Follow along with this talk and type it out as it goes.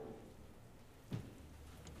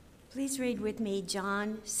Please read with me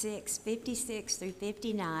John 6:56 through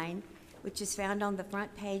 59, which is found on the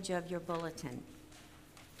front page of your bulletin.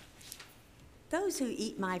 Those who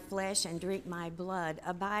eat my flesh and drink my blood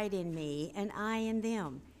abide in me, and I in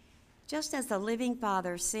them. Just as the living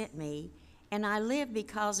Father sent me, and I live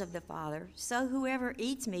because of the Father, so whoever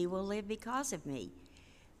eats me will live because of me.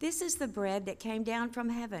 This is the bread that came down from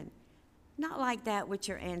heaven, not like that which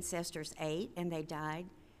your ancestors ate and they died,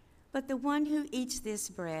 but the one who eats this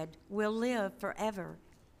bread will live forever.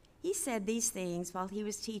 He said these things while he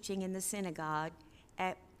was teaching in the synagogue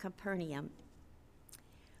at Capernaum.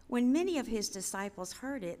 When many of his disciples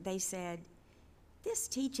heard it, they said, "This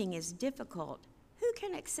teaching is difficult. Who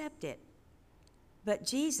can accept it?" But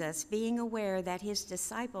Jesus, being aware that his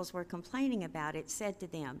disciples were complaining about it, said to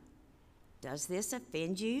them, "Does this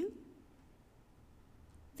offend you?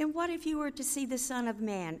 Then what if you were to see the Son of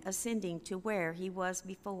Man ascending to where he was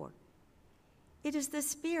before? It is the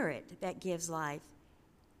Spirit that gives life.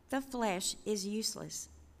 The flesh is useless.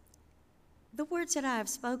 The words that I have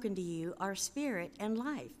spoken to you are spirit and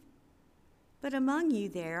life. But among you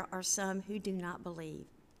there are some who do not believe."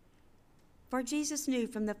 For Jesus knew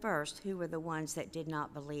from the first who were the ones that did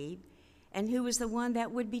not believe, and who was the one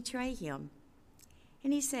that would betray him.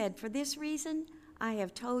 And he said, "For this reason I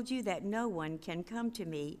have told you that no one can come to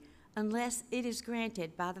me unless it is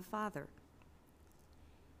granted by the Father."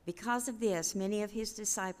 Because of this, many of his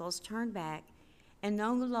disciples turned back and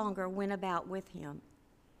no longer went about with him.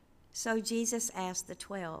 So Jesus asked the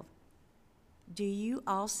 12, "Do you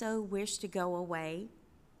also wish to go away?"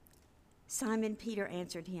 Simon Peter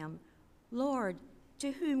answered him, "Lord,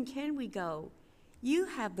 to whom can we go? You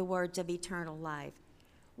have the words of eternal life.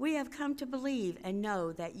 We have come to believe and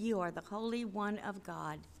know that you are the Holy One of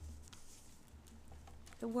God."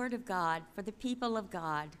 The word of God for the people of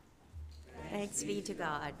God. Thanks be to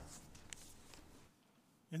God.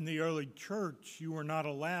 In the early church, you were not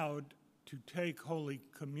allowed to take Holy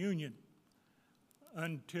Communion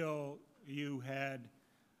until you had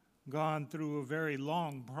gone through a very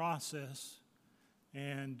long process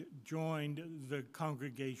and joined the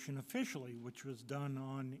congregation officially, which was done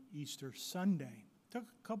on Easter Sunday. It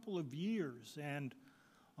took a couple of years and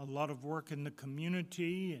a lot of work in the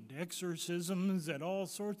community and exorcisms and all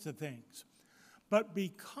sorts of things. But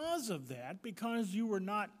because of that, because you were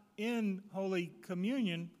not in Holy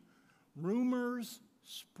Communion, rumors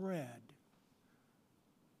spread.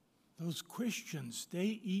 Those Christians, they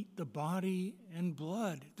eat the body and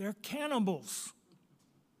blood. They're cannibals.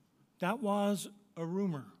 That was a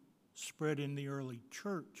rumor spread in the early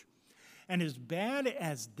church. And as bad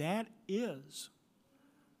as that is,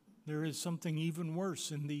 there is something even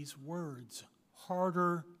worse in these words,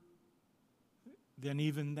 harder than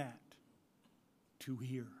even that to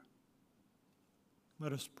hear.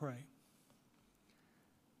 Let us pray.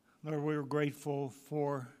 Lord, we're grateful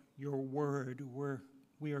for your word.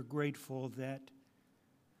 We are grateful that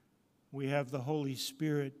we have the Holy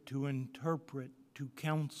Spirit to interpret, to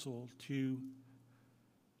counsel, to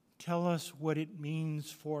tell us what it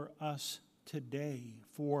means for us today,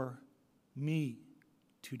 for me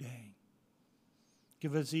today.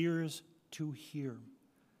 Give us ears to hear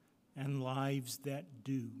and lives that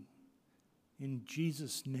do. In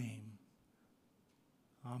Jesus' name,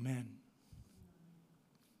 amen.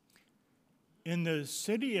 In the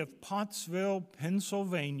city of Pottsville,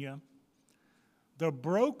 Pennsylvania, the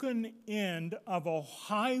broken end of a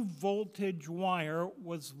high-voltage wire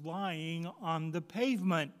was lying on the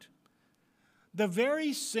pavement. The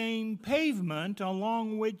very same pavement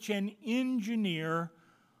along which an engineer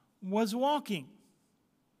was walking.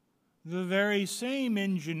 The very same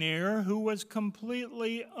engineer who was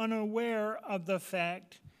completely unaware of the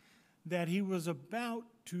fact that he was about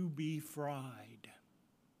to be fried.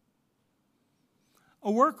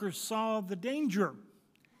 A worker saw the danger,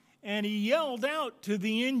 and he yelled out to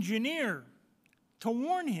the engineer to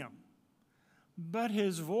warn him. But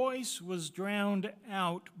his voice was drowned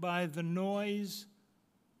out by the noise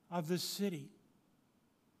of the city.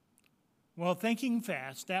 Well, thinking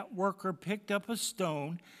fast, that worker picked up a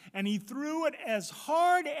stone, and he threw it as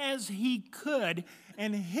hard as he could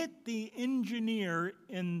and hit the engineer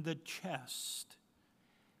in the chest.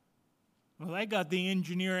 Well, that got the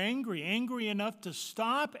engineer angry enough to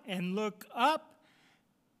stop and look up.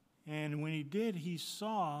 And when he did, he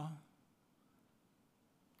saw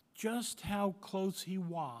just how close he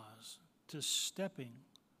was to stepping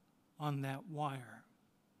on that wire.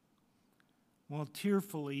 Well,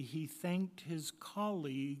 tearfully, he thanked his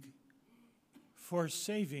colleague for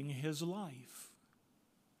saving his life.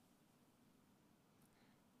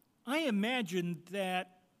 I imagined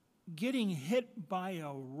that getting hit by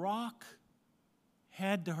a rock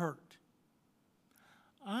had to hurt.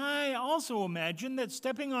 I also imagine that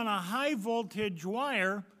stepping on a high voltage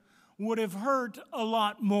wire would have hurt a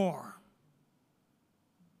lot more.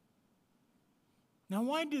 Now,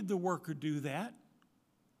 why did the worker do that?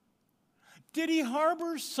 Did he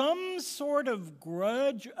harbor some sort of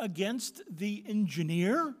grudge against the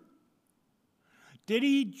engineer? Did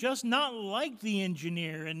he just not like the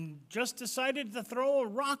engineer and just decided to throw a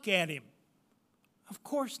rock at him? Of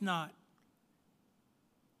course not.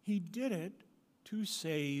 He did it to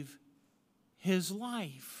save his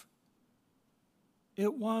life.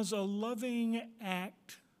 It was a loving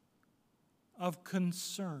act of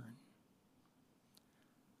concern.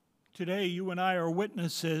 Today, you and I are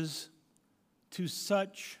witnesses to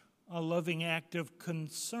such a loving act of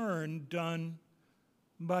concern done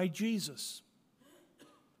by Jesus.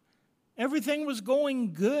 Everything was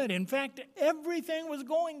going good. In fact, everything was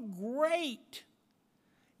going great.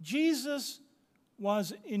 Jesus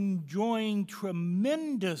was enjoying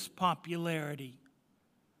tremendous popularity.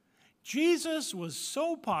 Jesus was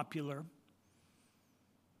so popular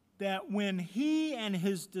that when he and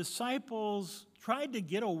his disciples tried to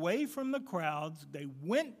get away from the crowds, they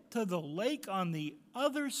went to the lake on the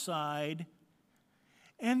other side,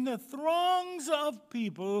 and the throngs of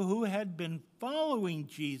people who had been following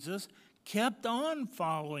Jesus kept on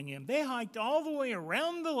following him. They hiked all the way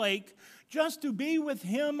around the lake just to be with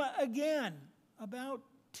him again, about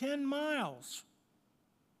 10 miles.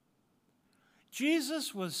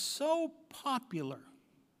 Jesus was so popular.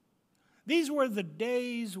 These were the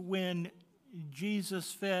days when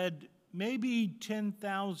Jesus fed maybe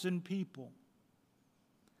 10,000 people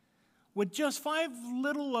with just 5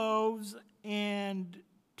 little loaves and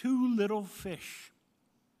 2 little fish.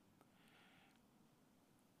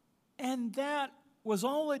 And that was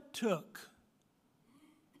all it took,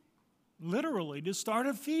 literally, to start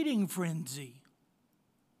a feeding frenzy.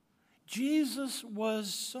 Jesus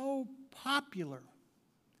was so popular.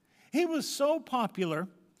 He was so popular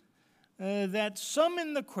that some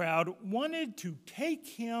in the crowd wanted to take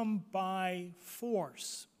him by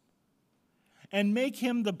force and make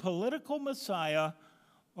him the political Messiah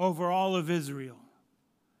over all of Israel.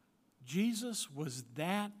 Jesus was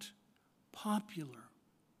that popular.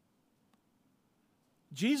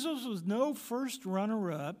 Jesus was no first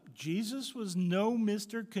runner-up. Jesus was no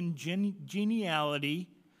Mr. Congeniality.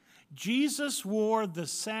 Jesus wore the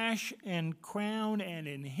sash and crown, and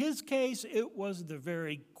in his case, it was the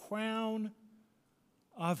very crown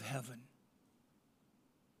of heaven.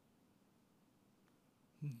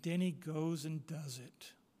 Then he goes and does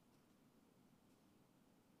it.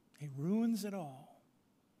 He ruins it all.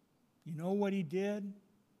 You know what he did?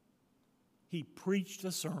 He preached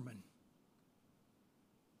a sermon.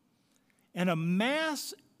 And a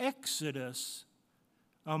mass exodus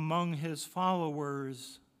among his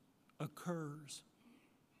followers occurs.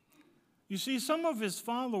 You see, some of his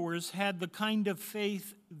followers had the kind of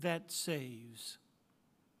faith that saves.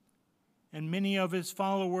 And many of his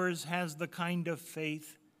followers has the kind of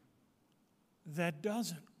faith that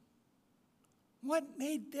doesn't. What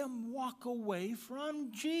made them walk away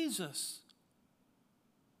from Jesus?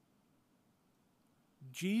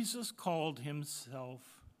 Jesus called himself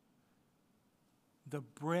the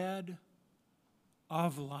bread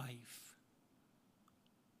of life.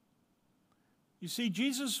 You see,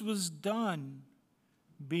 Jesus was done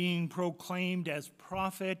being proclaimed as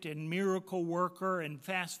prophet and miracle worker and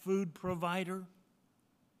fast food provider.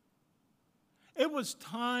 It was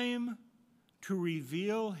time to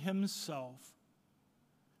reveal himself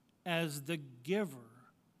as the giver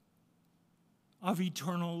of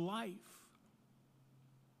eternal life.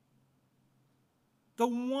 The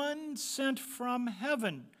one sent from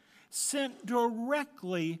heaven, sent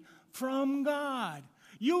directly from God.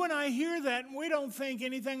 You and I hear that and we don't think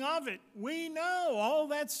anything of it. We know, oh,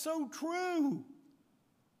 that's so true.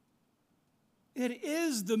 It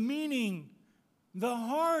is the meaning, the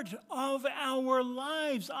heart of our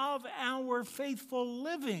lives, of our faithful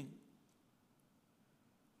living.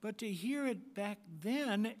 But to hear it back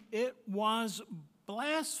then, it was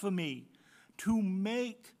blasphemy to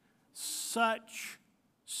make such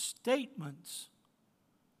statements.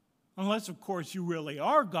 Unless, of course, you really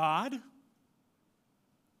are God.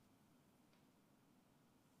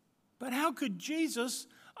 But how could Jesus,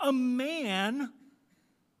 a man,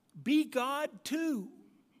 be God too?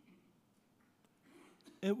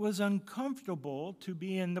 It was uncomfortable to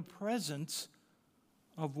be in the presence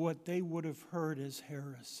of what they would have heard as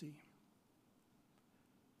heresy.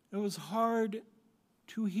 It was hard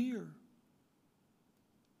to hear.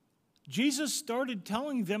 Jesus started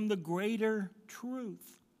telling them the greater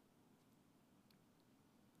truth.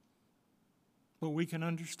 but we can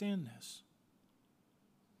understand this.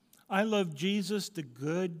 I love Jesus, the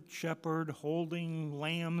good shepherd, holding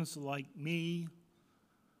lambs like me,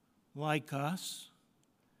 like us.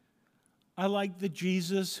 I like the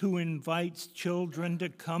Jesus who invites children to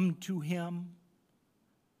come to him.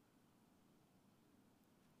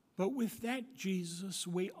 But with that Jesus,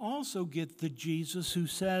 we also get the Jesus who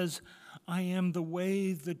says, I am the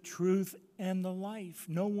way, the truth, and the life.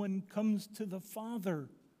 No one comes to the Father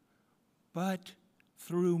but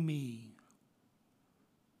through me.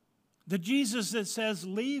 The Jesus that says,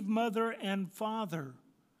 leave mother and father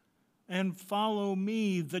and follow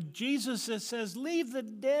me. The Jesus that says, leave the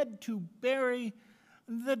dead to bury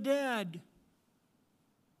the dead.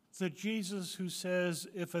 The Jesus who says,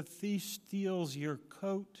 if a thief steals your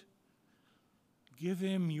coat, give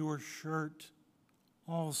him your shirt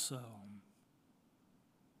also.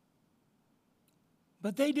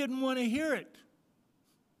 But they didn't want to hear it.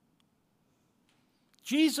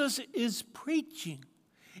 Jesus is preaching.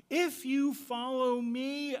 If you follow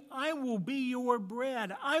me, I will be your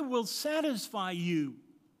bread. I will satisfy you.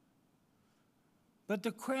 But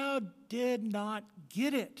the crowd did not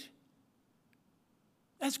get it.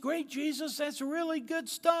 That's great, Jesus. That's really good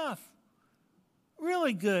stuff.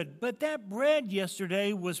 Really good. But that bread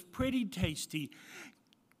yesterday was pretty tasty.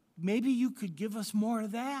 Maybe you could give us more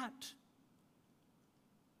of that.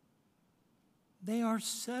 They are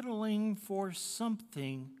settling for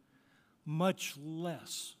something much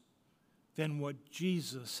less than what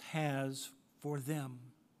Jesus has for them.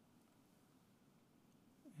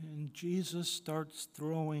 And Jesus starts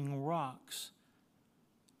throwing rocks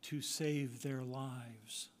to save their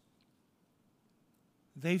lives.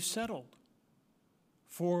 They've settled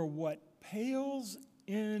for what pales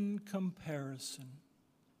in comparison.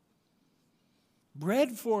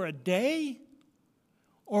 Bread for a day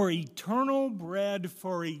or eternal bread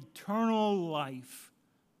for eternal life.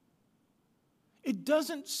 It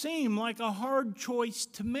doesn't seem like a hard choice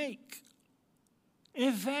to make.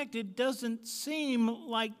 In fact, it doesn't seem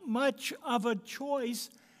like much of a choice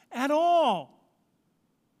at all.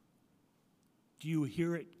 Do you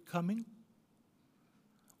hear it coming?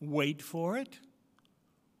 Wait for it.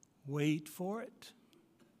 Wait for it.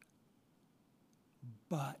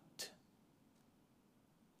 But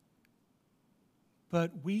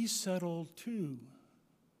we settle too,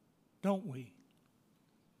 don't we?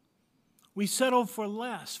 We settle for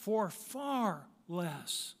less, for far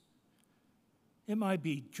less. It might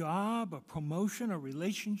be job, a promotion, a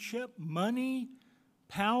relationship, money,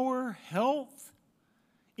 power, health,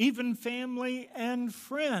 even family and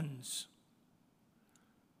friends.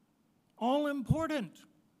 All important,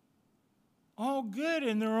 all good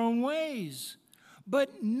in their own ways,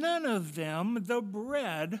 but none of them the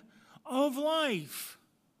bread of life.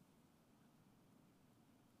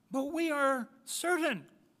 But we are certain,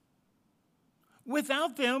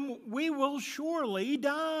 without them, we will surely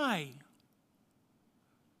die.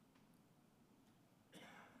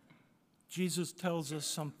 Jesus tells us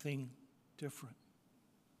something different.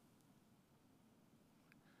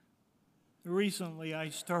 Recently, I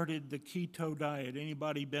started the keto diet.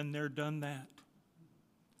 Anybody been there, done that?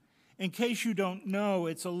 In case you don't know,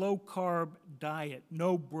 it's a low-carb diet.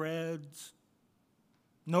 No breads,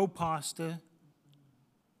 no pasta.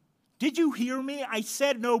 Did you hear me? I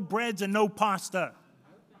said no breads and no pasta.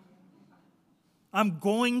 I'm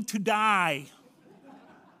going to die.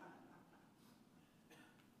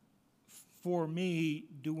 For me,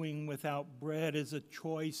 doing without bread is a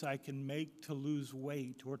choice I can make to lose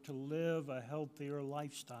weight or to live a healthier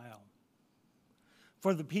lifestyle.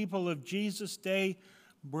 For the people of Jesus' day,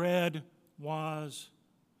 bread was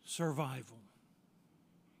survival.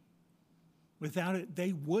 Without it,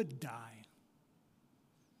 they would die.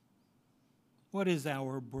 What is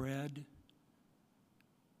our bread?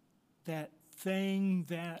 That thing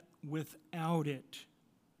that without it,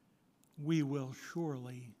 we will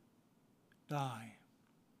surely die.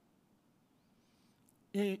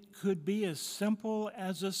 It could be as simple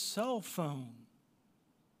as a cell phone.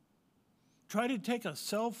 Try to take a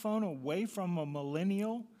cell phone away from a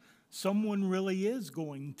millennial, someone really is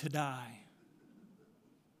going to die.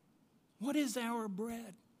 What is our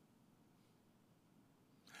bread?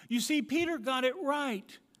 You see, Peter got it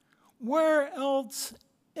right. Where else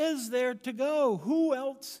is there to go? Who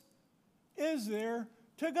else is there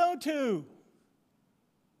to go to?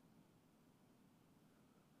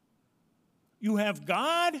 You have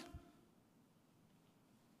God.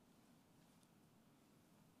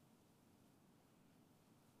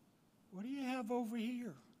 What do you have over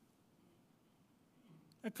here?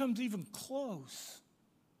 That comes even close.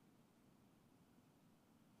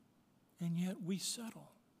 And yet we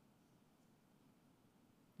settle.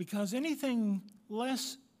 Because anything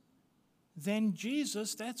less than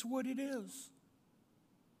Jesus, that's what it is.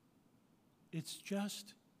 It's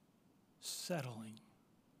just settling.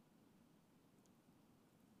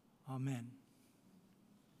 Amen.